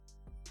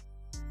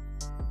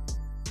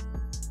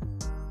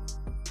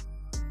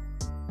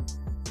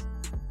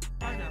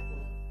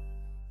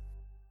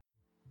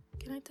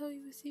to tell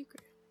you a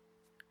secret.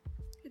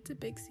 It's a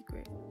big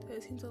secret that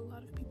it seems a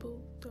lot of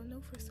people don't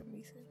know for some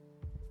reason,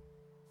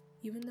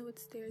 even though it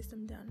stares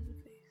them down in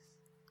the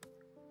face.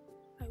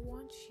 I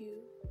want you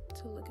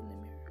to look in the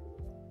mirror.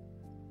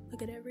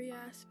 Look at every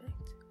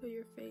aspect of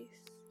your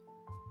face,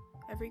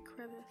 every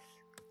crevice,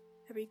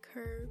 every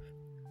curve,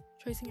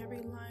 tracing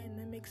every line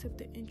that makes up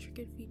the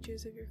intricate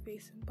features of your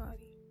face and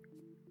body.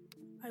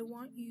 I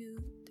want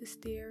you to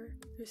stare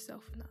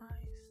yourself in the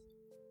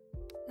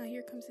eyes. Now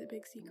here comes the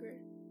big secret.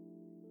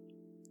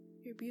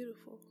 You're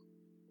beautiful.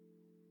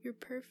 You're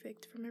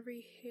perfect, from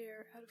every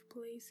hair out of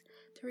place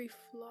to every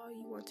flaw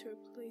you want to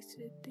replace to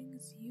the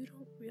things you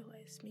don't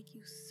realize make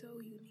you so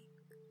unique.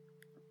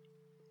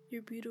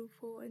 You're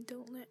beautiful, and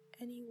don't let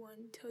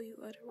anyone tell you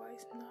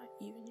otherwise, not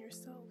even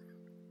yourself.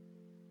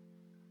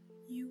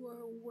 You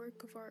are a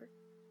work of art,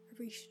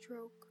 every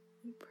stroke,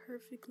 and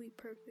perfectly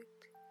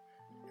perfect.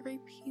 Every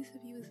piece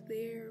of you is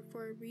there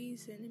for a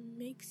reason. It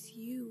makes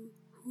you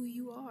who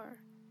you are.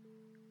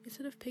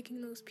 Instead of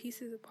picking those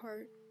pieces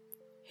apart,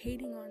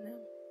 hating on them,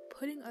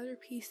 putting other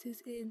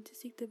pieces in to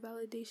seek the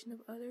validation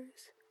of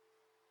others,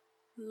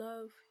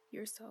 love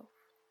yourself.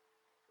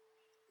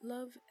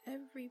 Love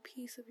every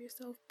piece of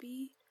yourself.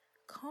 Be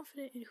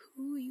confident in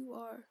who you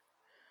are,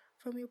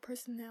 from your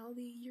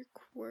personality, your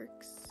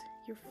quirks,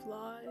 your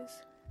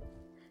flaws,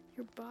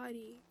 your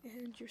body,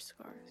 and your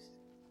scars.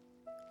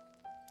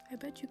 I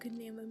bet you could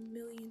name a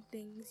million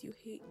things you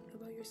hate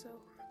about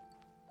yourself.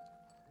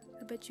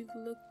 I bet you've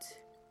looked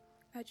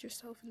at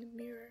yourself in the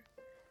mirror,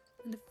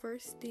 and the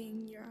first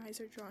thing your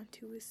eyes are drawn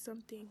to is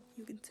something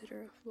you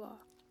consider a flaw.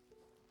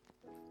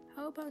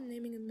 How about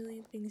naming a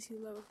million things you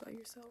love about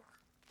yourself?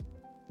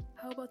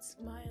 How about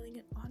smiling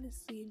and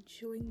honestly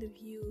enjoying the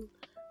view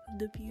of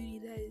the beauty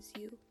that is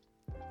you?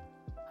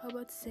 How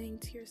about saying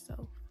to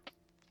yourself,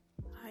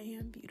 I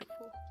am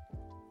beautiful?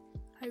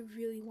 I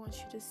really want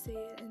you to say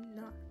it, and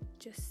not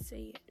just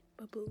say it,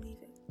 but believe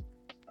it.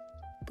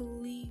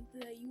 Believe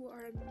that you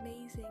are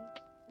amazing,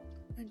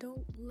 and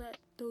don't let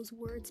those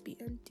words be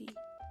empty.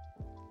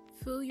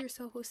 Fill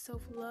yourself with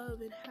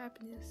self-love and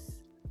happiness.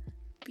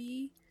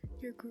 Be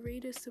your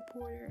greatest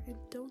supporter, and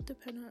don't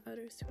depend on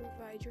others to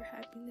provide your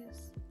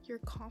happiness, your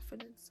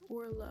confidence,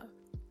 or love.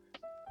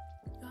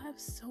 You'll have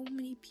so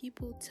many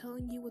people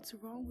telling you what's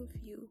wrong with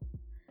you,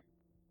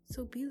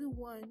 so be the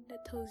one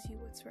that tells you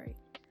what's right.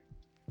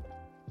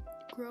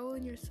 Grow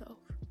in yourself.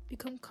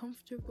 Become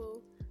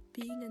comfortable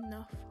being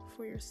enough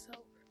for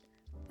yourself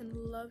and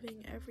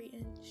loving every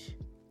inch.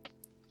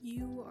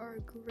 You are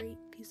a great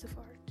piece of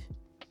art,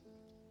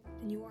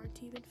 and you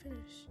aren't even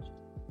finished.